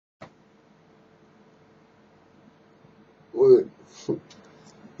Word.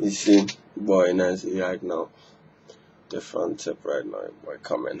 You see, boy, NESZY right now. Different tip right now. Boy,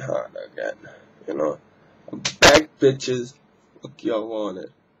 coming hard again. You know, I'm back, bitches. Fuck y'all want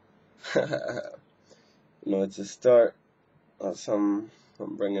it. You know, it's a start of some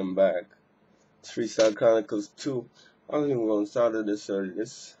I'm bringing back. It's FREESTYLE Chronicles 2. I don't even want to start it this early.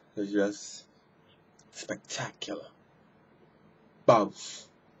 This is just spectacular. Bounce.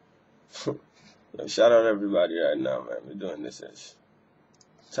 Yo, shout out everybody right now, man. We're doing this as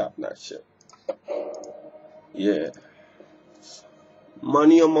top-notch shit. Yeah.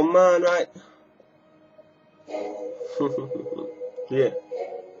 Money on my mind, right? Yeah.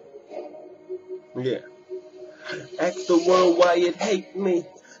 Yeah. Ask the world why it hate me.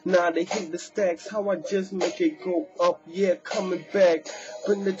 Nah, they hate the stacks. How I just make it go up. Yeah, coming back.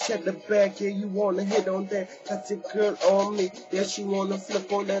 Bring the cheddar back. Yeah, you wanna hit on that. Got your girl on me. Yeah, she wanna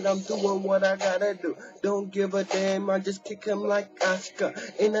flip on that. I'm doing what I gotta do. Don't give a damn. I just kick him like Oscar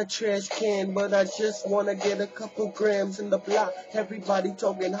in a trash can. But I just wanna get a couple grams in the block. Everybody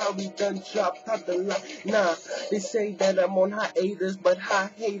talking how we done dropped out the lot. Nah, they say that I'm on hiatus, but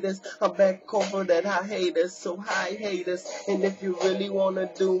high haters. I'm back over that high haters. So high haters. And if you really wanna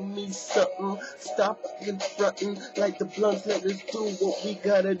do me something, stop frontin' like the blunts. Let us do what we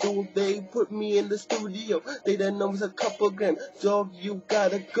gotta do. They put me in the studio. They done know it's a couple grams. Dog, you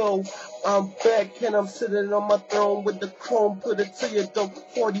gotta go. I'm back and I'm sitting on my throne with the chrome. Put it to your dome.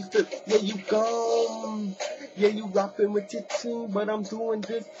 45th, yeah, you gone. Yeah, you rockin' with your team, but I'm doing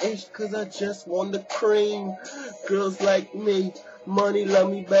this ish cause I just want the cream. Girls like me, money love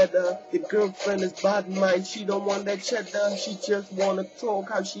me better. Your girlfriend is bad mine, she don't want that cheddar. She just wanna talk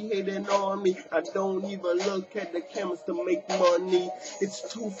how she hating on me. I don't even look at the cameras to make money.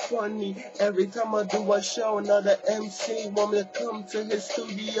 It's too funny. Every time I do a show, another MC want me to come to his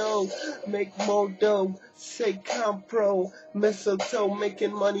studio. Make more dough, say compro, mistletoe,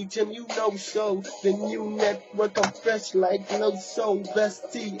 making money, Jim, you know so. The new network, I'm fresh like no soul.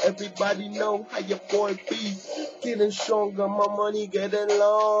 Bestie, everybody know how your boy be. Getting stronger, my money getting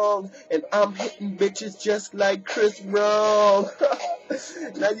long. And I'm hitting bitches just like Chris Brown.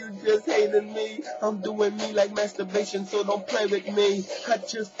 Now you just hating me. I'm doing me like masturbation, so don't play with me. I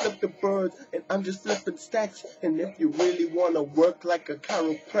just flip the birds, and I'm just flipping stacks. And if you really wanna work like a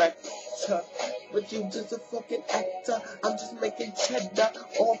chiropractor, but you just a fucking actor. I'm just making cheddar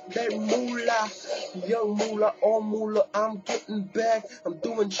off that moolah. Young moolah, all moolah, I'm getting back. I'm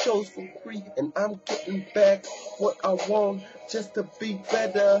doing shows for free, and I'm getting back what I want just to be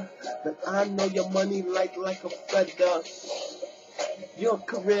better. But I know your money like a feather. Your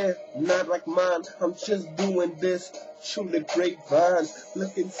career, not like mine. I'm just doing this through the grapevine.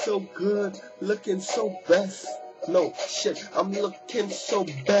 Looking so good, looking so best. No, shit, I'm looking so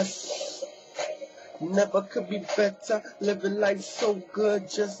best. Never could be better, living life so good,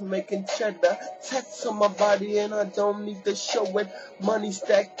 just making cheddar. Tats on my body and I don't need to show it. Money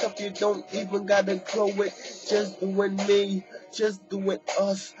stacked up, you don't even gotta grow it. Just doing me, just doing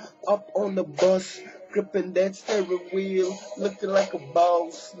us, up on the bus. Gripping that steering wheel, looking like a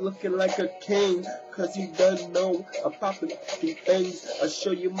boss, looking like a king. Cause you done know I'm popping these things. I'll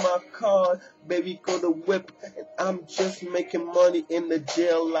show you my card, baby, go to whip. And I'm just making money in the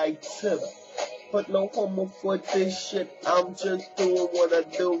jail like Tip. But no homo for this shit, I'm just doing what I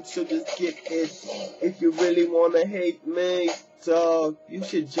do, so just get it. If you really wanna hate me, dog, you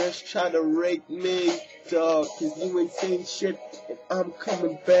should just try to rate me, dog. Cause you ain't saying shit, and I'm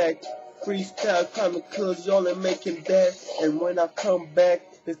coming back. FREESTYLE Chronicles, y'all are making that. And when I come back,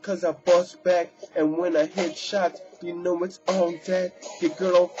 it's cause I bust back. And when I hit shots, you know it's on that. Your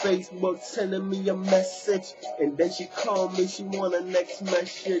girl on Facebook sending me a message. And then she called me, she want a next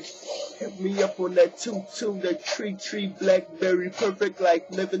message. Hit me up on that 2-2, that tree, blackberry. Perfect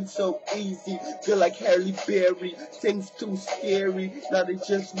like living so easy. Feel like Halle Berry, things too scary. Now they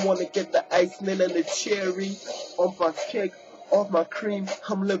just wanna get the icing and the cherry on my cake. Off my cream,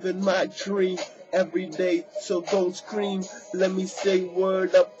 I'm living my dream every day, so don't scream. Let me say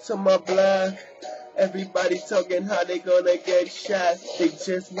word up to my block. Everybody talking how they gonna get shot. They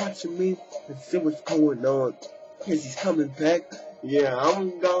just watching me and see what's going on. Cause he's coming back. Yeah,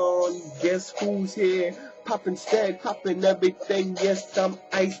 I'm gone. Guess who's here? Popping stag, popping everything. Yes, I'm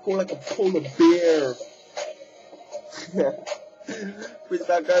ice cold like a polar bear.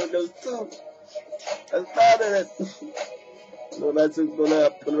 FREESTYLE Chronicles too. I started it. No, that's what's gonna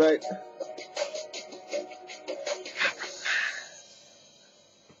happen, right?